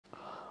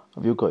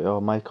Have you got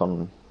your mic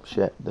on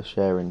the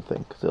sharing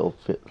thing? Because it'll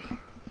fit.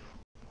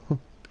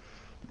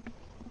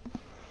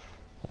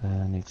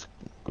 I need to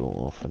go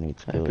off, I need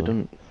to go. If it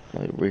doesn't,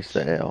 like,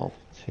 reset it all.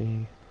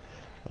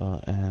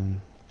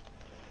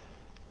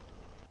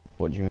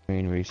 What do you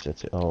mean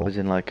reset it all? As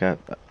in, like, it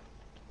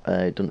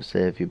doesn't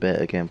save your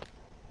beta game.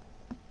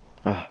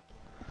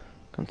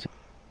 Continue.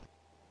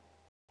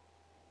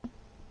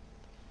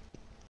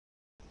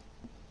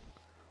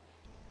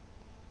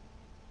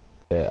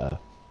 Beta.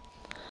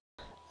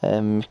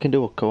 You can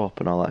do a co-op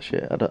and all that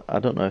shit. I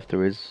don't know if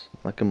there is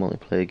like a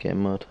multiplayer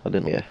game mode. I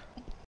didn't know. Yeah.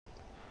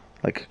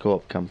 Like a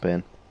co-op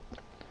campaign.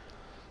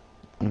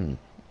 Hmm.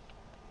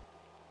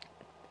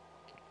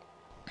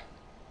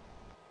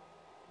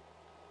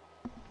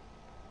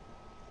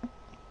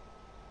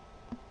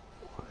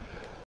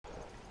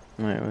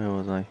 Right, where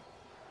was I?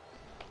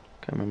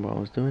 Can't remember what I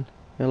was doing.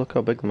 Yeah, look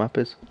how big the map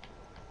is.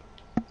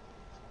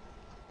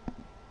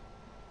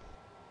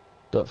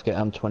 Don't forget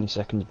I'm 20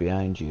 seconds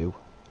behind you.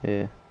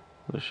 Yeah.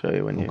 I'll show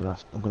you when I'm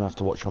gonna have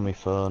to watch on my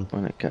phone.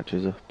 when it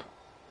catches up.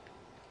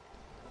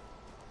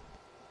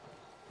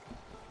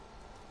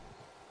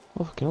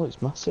 Oh fucking hell,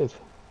 it's massive.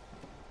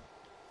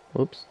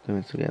 Oops,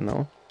 doing to get in that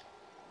one.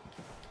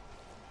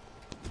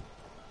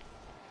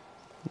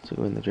 Need to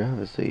go in the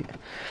driver's seat.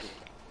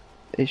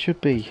 It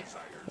should be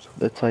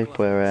the type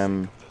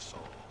where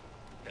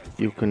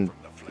you can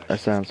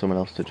assign someone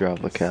else to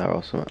drive the car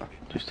or something,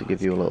 just to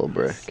give you a little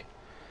break.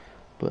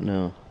 But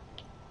no.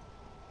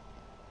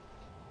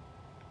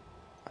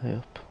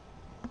 Yep.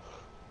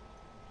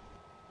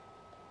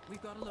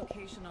 We've got a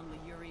location on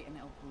Liguri and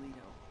El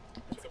Polito.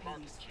 Let's pay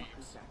these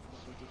fuckers back for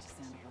what they did to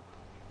Sandoval.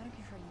 I don't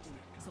care how you do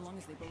it, so long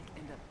as they both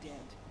end up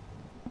dead.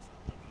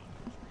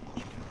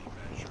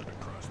 Measured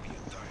across the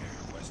entire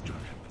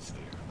Western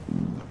Hemisphere,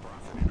 the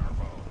profit in our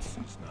vaults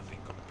is nothing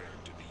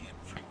compared to the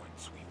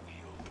influence we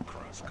wield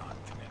across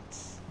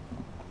continents.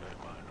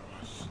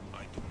 Hermanos,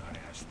 I do not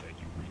ask that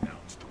you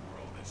renounce the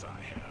world as I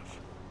have.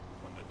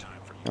 When the time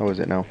for you How is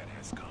it now?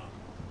 has come,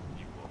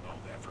 you will know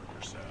that for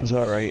yourself. Is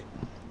that right?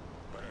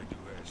 But I do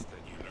ask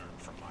that you learn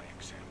from my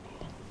example.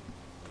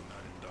 Do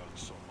not indulge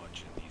so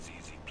much in these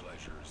easy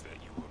pleasures that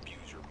you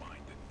abuse your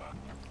mind and body.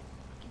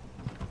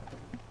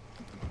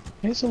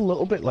 It's a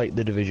little bit like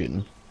The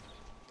Division,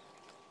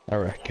 I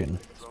reckon.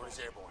 Drone is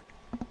airborne.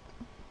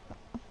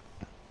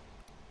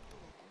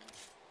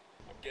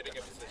 Getting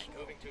a position.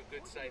 Moving to a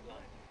good sight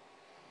line.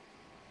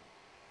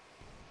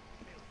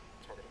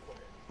 Target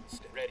acquired.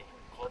 Stay ready.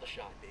 Call the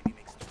shot. Baby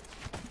makes it.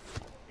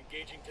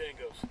 Engaging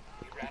tangos.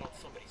 We rattled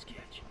somebody's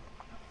cage.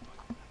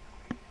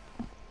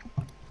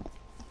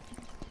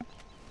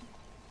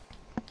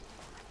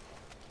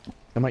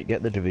 I might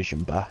get The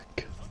Division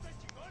back.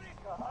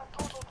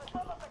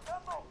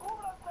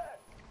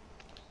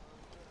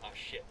 Ah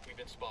shit, we've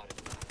been spotted.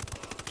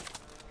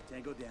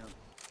 Tango down.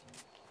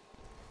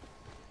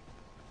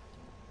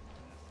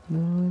 No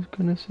one's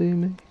gonna see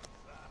me.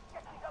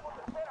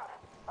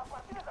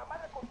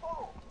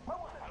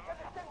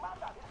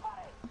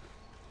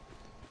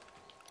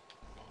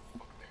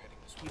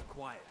 Keep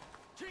quiet.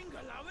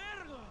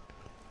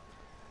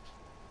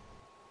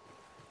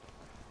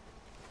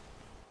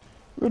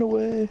 Run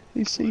away,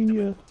 he's seen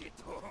you.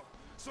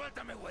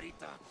 Suéltame,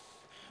 güerita.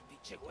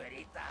 Pinche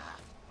güerita.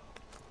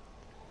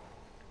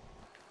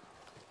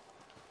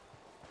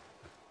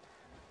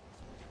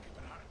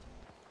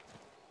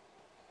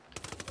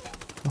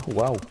 Oh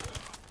wow.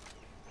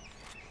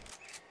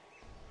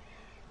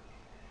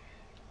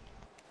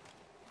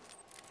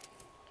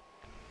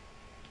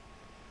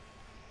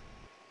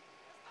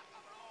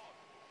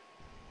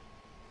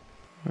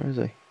 Where is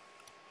he?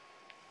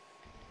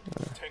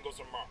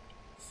 Tangos are marked.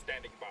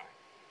 Standing by.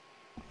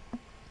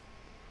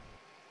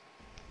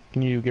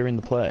 Can you get in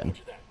the plane?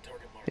 Roger that.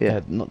 Target marked. Yeah.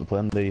 Not the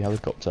plane, the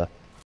helicopter.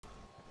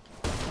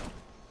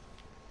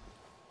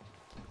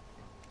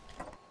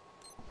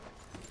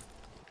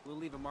 We'll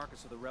leave a marker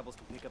so the rebels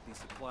can pick up these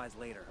supplies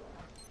later.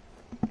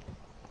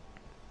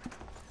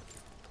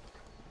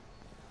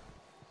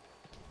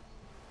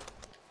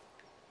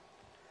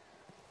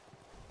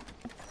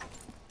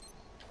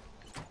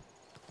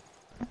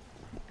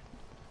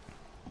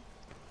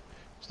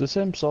 It's the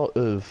same sort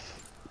of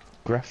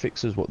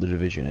graphics as what The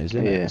Division is,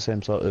 isn't it? Yeah. The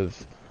same sort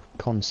of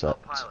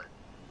concept.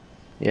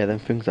 Yeah, them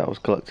things that I was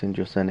collecting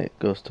just then, it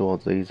goes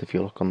towards these if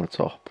you look on the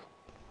top.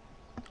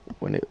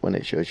 When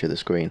it shows you the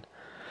screen.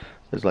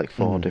 There's like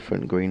 4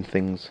 different green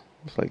things.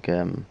 It's like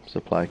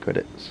supply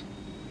credits.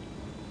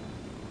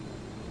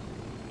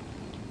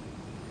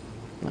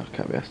 No, I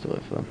can't be asked to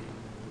wait for them.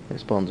 It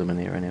spawns them in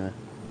here anyway.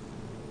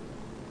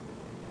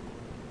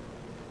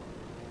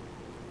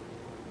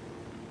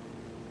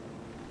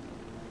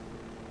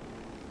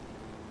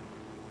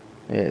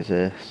 Yeah, it's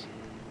this.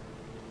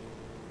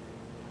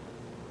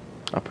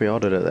 I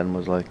pre-ordered it then,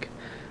 was like,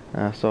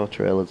 I saw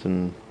trailers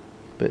and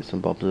bits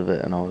and bobs of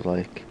it, and I was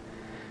like,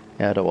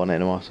 yeah, I don't want it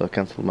anymore, so I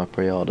cancelled my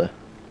pre-order.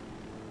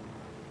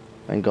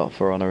 And got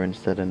For Honor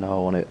instead, and now I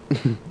want it.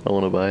 I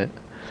want to buy it.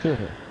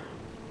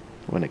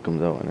 When it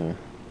comes out, anyway.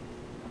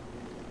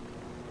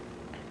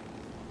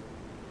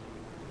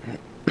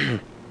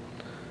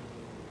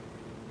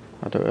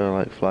 don't really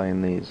like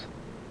flying these.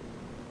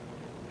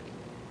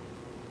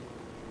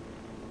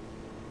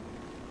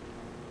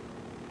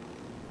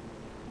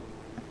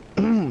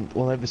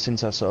 Well, ever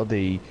since I saw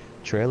the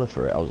trailer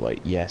for it, I was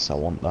like, yes, I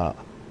want that.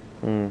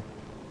 Right,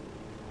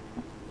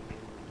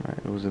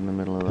 it was in the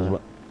middle of there.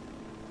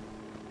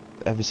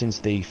 Ever since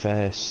the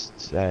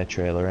first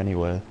trailer,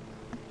 anyway.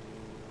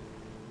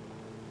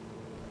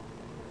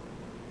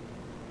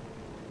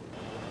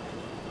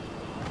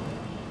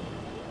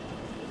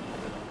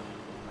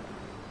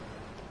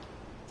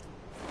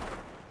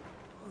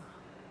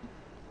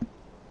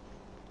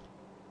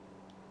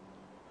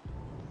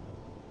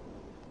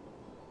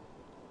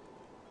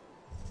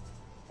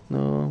 No,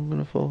 I'm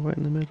gonna fall right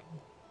in the middle.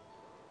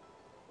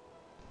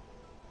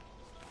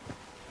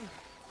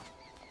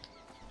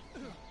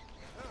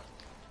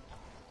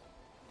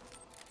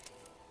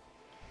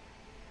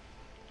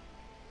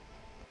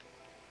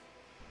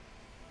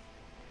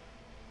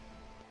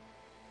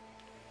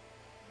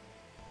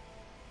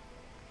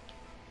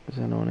 Is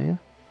there anyone here?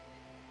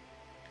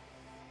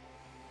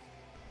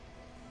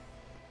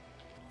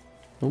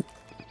 Nope.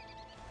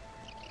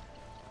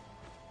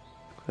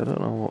 I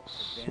don't know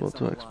what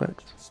to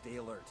expect. Stay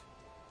alert.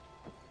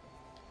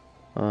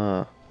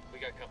 We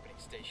got company.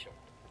 Stay sharp.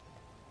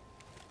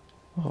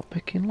 Oh,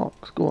 picking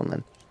locks. Go on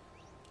then.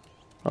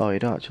 Oh,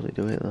 you'd actually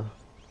do it though.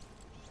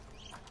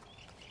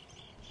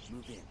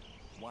 Move in.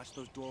 Watch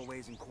those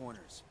doorways and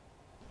corners.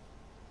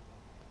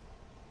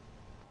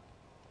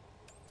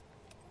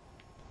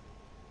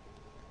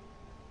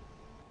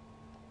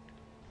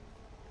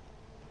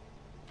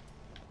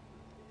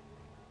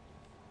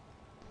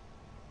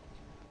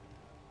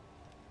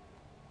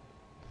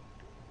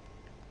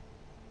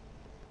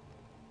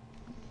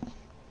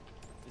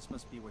 This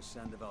must be where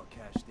Sandoval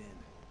cashed in.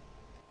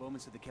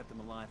 Bowman said they kept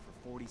him alive for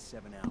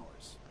 47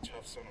 hours.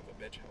 Tough son of a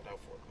bitch held out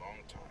for a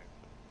long time.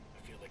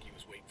 I feel like he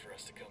was waiting for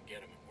us to come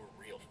get him, and we're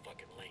real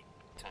fucking late.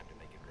 Time to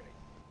make it right.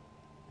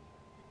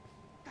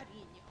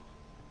 Cariño,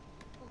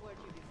 who were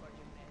you before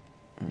you met?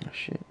 Oh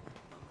shit.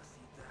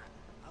 Mamacita,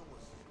 I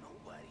was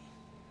nobody.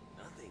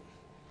 Nothing.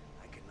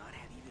 I could not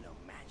have even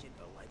imagined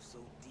a life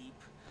so deep,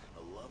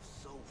 a love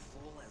so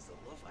full as the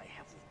love I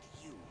have with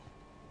you.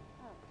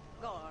 Oh,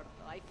 Gordo,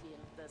 I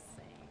feel the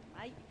same.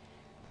 I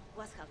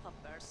was half a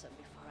person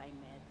before I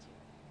met you.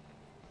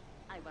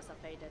 I was a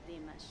faded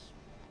image,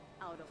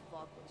 out of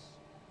focus,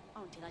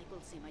 until I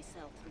could see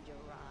myself through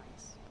your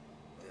eyes.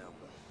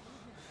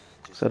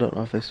 So I don't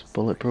know if it's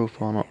bulletproof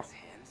or not.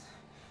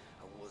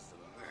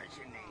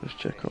 Just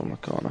check on the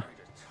corner.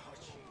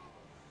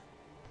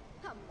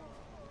 Come on,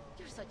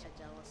 you're such a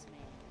jealous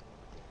man.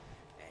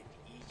 And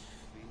each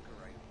finger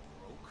I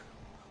broke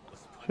was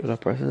Should I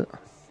press it? the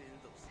sin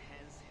those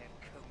hands had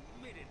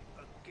committed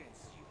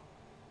against you.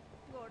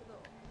 Gordo,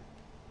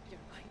 you're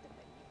going to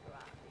make me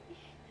cry.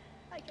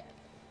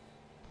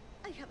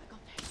 I have a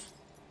confession.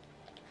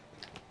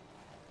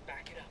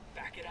 Back it up.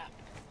 Back it up.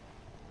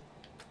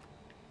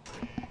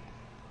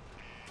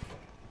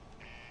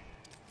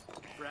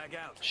 Frag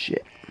out.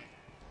 Shit.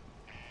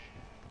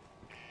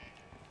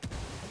 You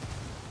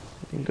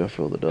can go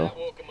through the door. That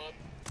woke him up.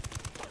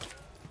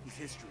 He's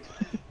history.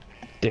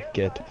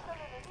 Dickhead.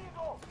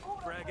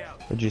 Frag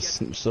out. I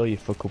just saw you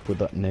fuck up with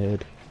that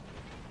nerd.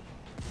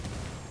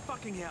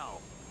 Fucking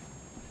hell.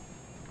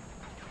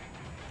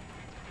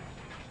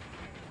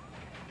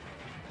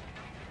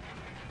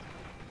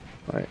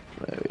 Right,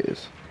 there he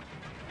is.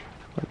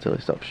 Until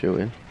he stops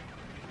shooting.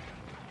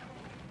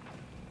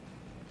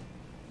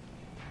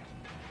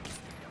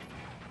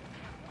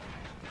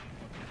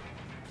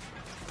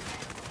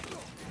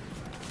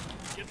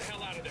 Get the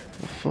hell out of there.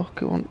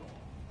 Fuck, I want...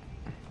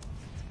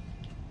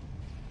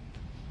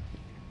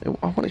 I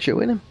want to shoot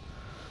in him.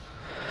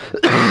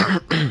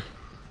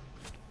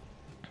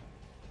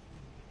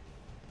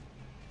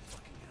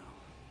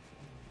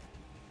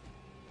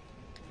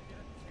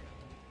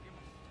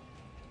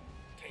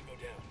 Tango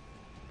down.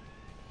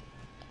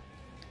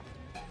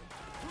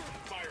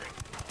 Firing.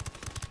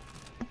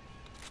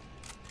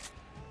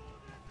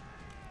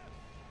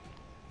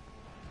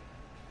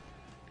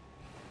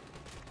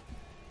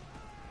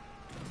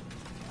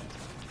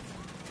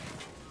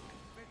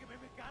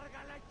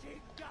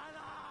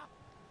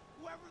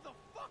 Whoever the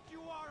fuck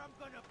you are, I'm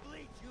gonna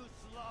bleed you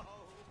slow.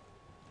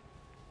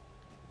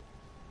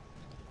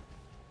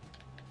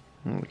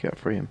 We can't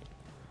free him.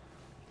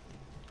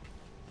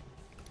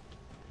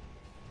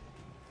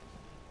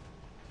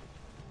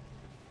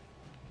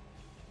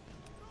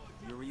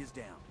 Yuri is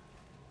down.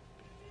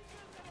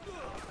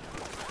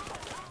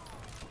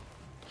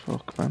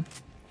 Fuck, man.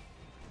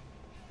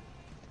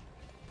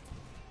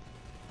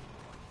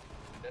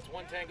 That's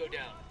one tango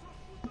down.